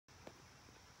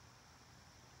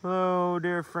Hello,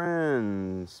 dear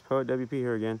friends. Poet WP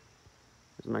here again.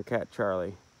 This is my cat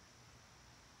Charlie,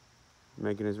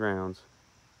 making his rounds.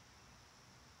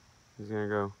 He's gonna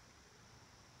go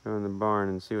in the barn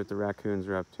and see what the raccoons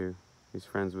are up to. He's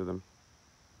friends with them.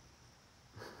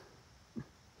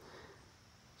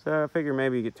 So I figure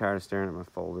maybe you get tired of staring at my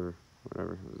folder.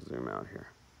 Whatever. Let's zoom out here.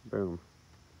 Boom.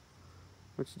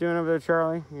 What you doing over there,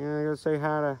 Charlie? You gonna go say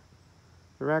hi to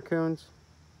the raccoons?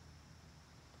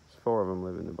 There's 4 of them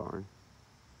live in the barn.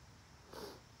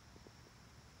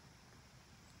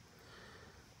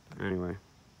 Anyway.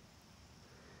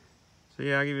 So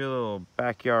yeah, I'll give you a little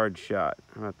backyard shot.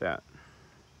 How about that?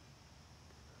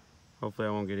 Hopefully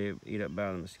I won't get eat up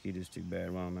by the mosquitoes too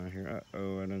bad while I'm out here.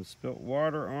 Uh-oh, I done spilt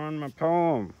water on my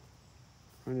poem.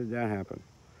 When did that happen?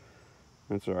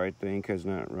 That's alright, the ink has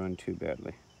not run too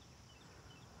badly.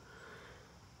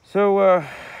 So,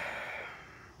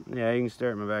 yeah, you can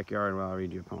stare at my backyard while I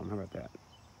read you a poem. How about that?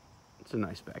 It's a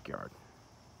nice backyard.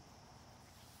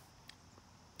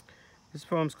 This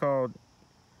poem's called...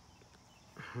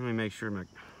 Let me make sure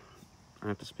I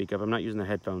have to speak up. I'm not using the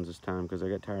headphones this time because I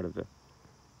got tired of the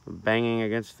banging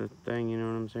against the thing, you know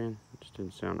what I'm saying? It just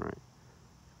didn't sound right.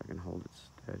 If I can hold it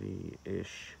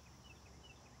steady-ish.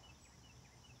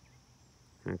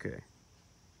 Okay.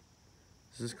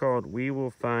 This is called We Will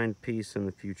Find Peace in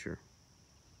the Future.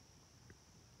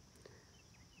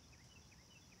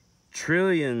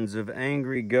 Trillions of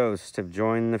angry ghosts have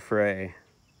joined the fray.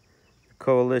 The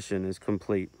coalition is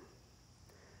complete.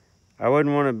 I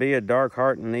wouldn't want to be a dark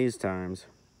heart in these times.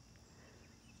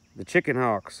 The chicken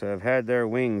hawks have had their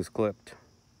wings clipped.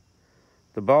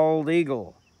 The bald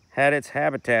eagle had its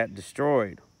habitat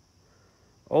destroyed.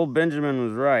 Old Benjamin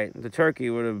was right. The turkey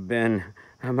would have been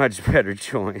a much better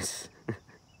choice.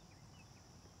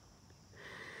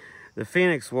 The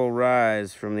phoenix will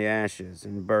rise from the ashes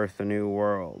and birth a new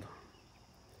world.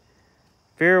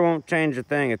 Fear won't change a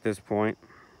thing at this point.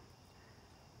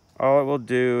 All it will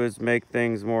do is make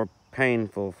things more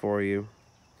painful for you.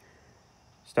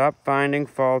 Stop finding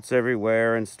faults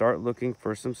everywhere and start looking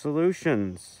for some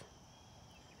solutions.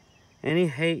 Any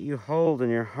hate you hold in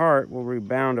your heart will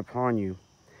rebound upon you.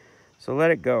 So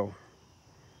let it go.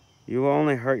 You will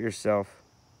only hurt yourself.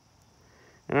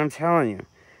 And I'm telling you,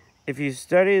 if you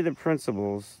study the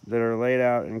principles that are laid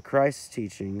out in Christ's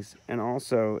teachings and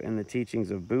also in the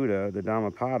teachings of Buddha, the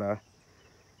Dhammapada,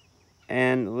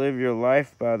 and live your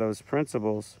life by those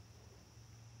principles,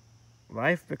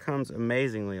 life becomes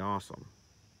amazingly awesome.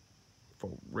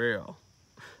 For real.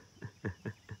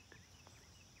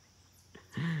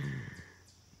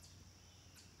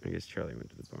 I guess Charlie went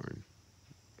to the barn.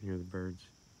 You can hear the birds.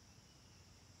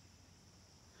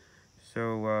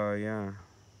 So, yeah.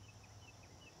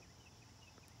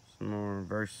 Some more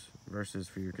verses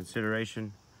for your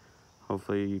consideration.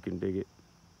 Hopefully you can dig it.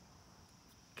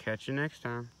 Catch you next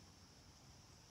time.